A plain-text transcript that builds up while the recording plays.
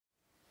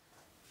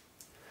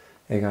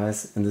Hey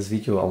guys, in this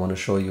video I want to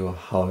show you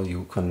how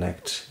you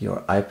connect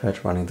your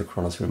iPad running the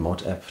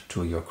KronosRemote app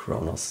to your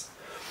Kronos.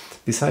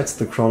 Besides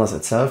the Kronos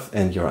itself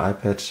and your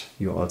iPad,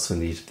 you also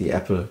need the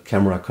Apple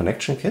Camera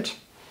Connection Kit.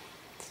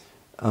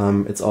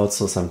 It's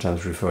also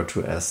sometimes referred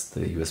to as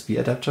the USB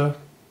adapter.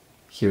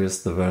 Here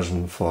is the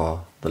version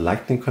for the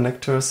Lightning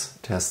connectors.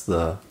 It has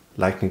the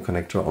Lightning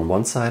connector on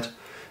one side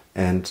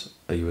and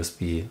a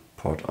USB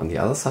port on the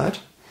other side.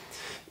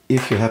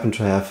 If you happen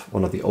to have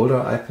one of the older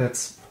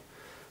iPads,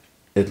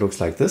 it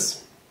looks like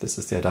this. This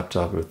is the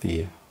adapter with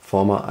the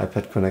former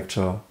iPad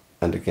connector,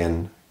 and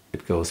again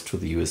it goes to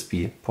the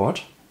USB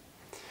port.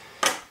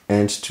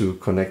 And to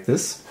connect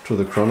this to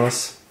the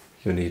Kronos,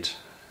 you need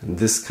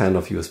this kind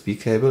of USB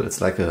cable.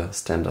 It's like a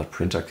standard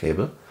printer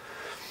cable.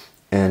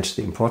 And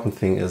the important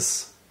thing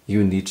is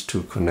you need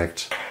to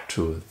connect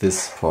to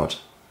this port,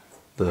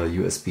 the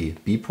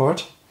USB-B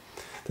port.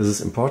 This is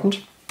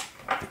important.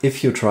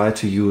 If you try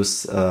to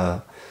use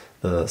the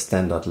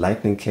standard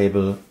Lightning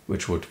cable,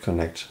 which would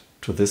connect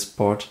to this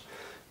port,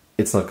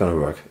 it's not going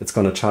to work. It's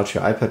going to charge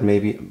your iPad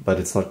maybe, but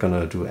it's not going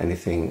to do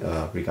anything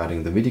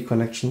regarding the MIDI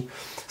connection.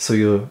 So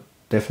you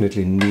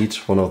definitely need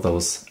one of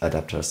those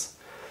adapters.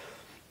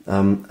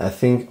 I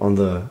think on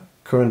the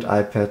current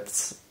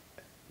iPads,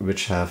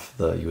 which have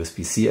the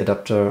USB-C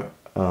adapter,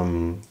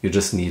 you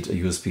just need a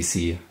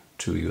USB-C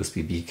to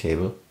USB-B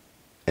cable,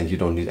 and you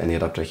don't need any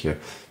adapter here.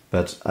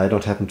 But I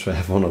don't happen to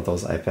have one of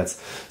those iPads.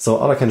 So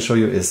all I can show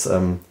you is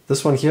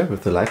this one here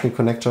with the Lightning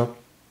connector.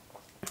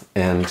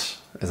 And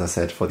as I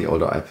said, for the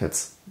older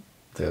iPads,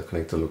 the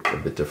connector looked a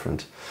bit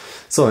different.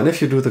 So, and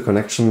if you do the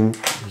connection,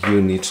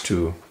 you need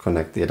to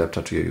connect the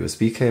adapter to your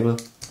USB cable,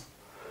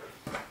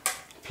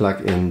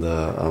 plug in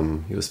the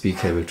USB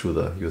cable to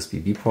the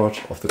USB-B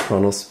port of the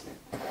Kronos,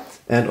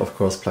 and of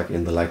course plug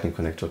in the Lightning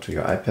connector to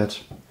your iPad.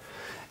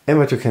 And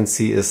what you can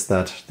see is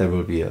that there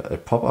will be a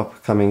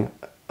pop-up coming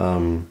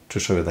to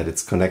show you that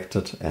it's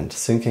connected and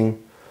syncing,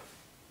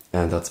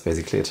 and that's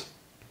basically it.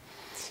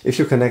 If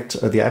you connect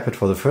the iPad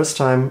for the first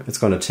time, it's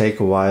going to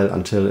take a while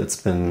until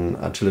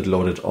it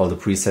loaded all the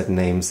preset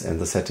names and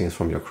the settings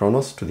from your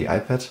Kronos to the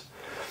iPad.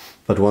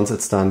 But once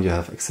it's done, you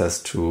have access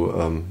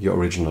to your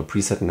original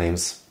preset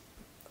names,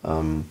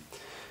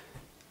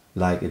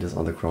 like it is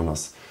on the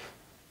Kronos.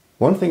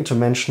 One thing to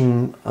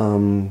mention,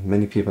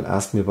 many people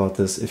ask me about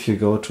this: if you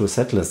go to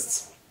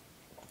setlists,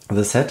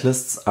 the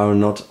setlists are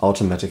not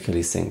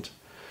automatically synced.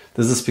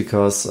 This is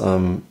because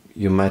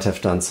you might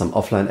have done some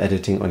offline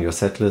editing on your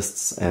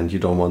setlists and you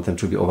don't want them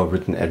to be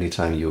overwritten every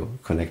time you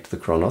connect the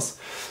Kronos.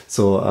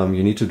 So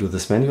you need to do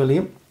this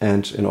manually,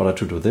 and in order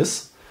to do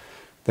this,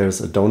 there's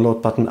a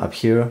download button up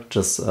here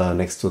just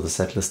next to the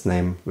setlist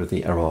name with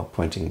the arrow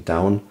pointing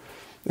down.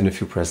 And if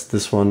you press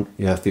this one,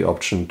 you have the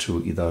option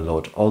to either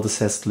load all the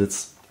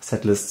setlists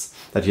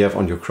that you have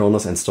on your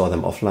Kronos and store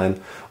them offline,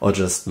 or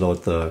just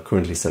load the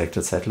currently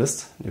selected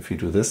setlist. If you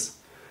do this,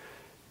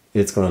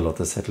 it's going to load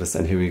the setlist,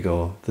 and here we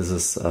go. This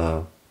is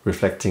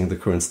reflecting the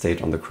current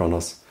state on the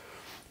Kronos,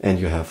 and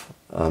you have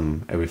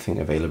everything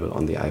available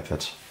on the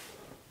iPad.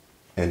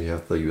 And you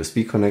have the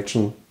USB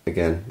connection,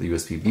 again the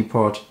USB-B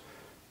port,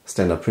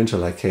 standard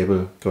printer-like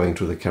cable going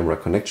to the camera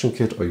connection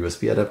kit or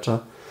USB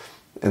adapter,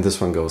 and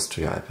this one goes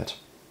to your iPad.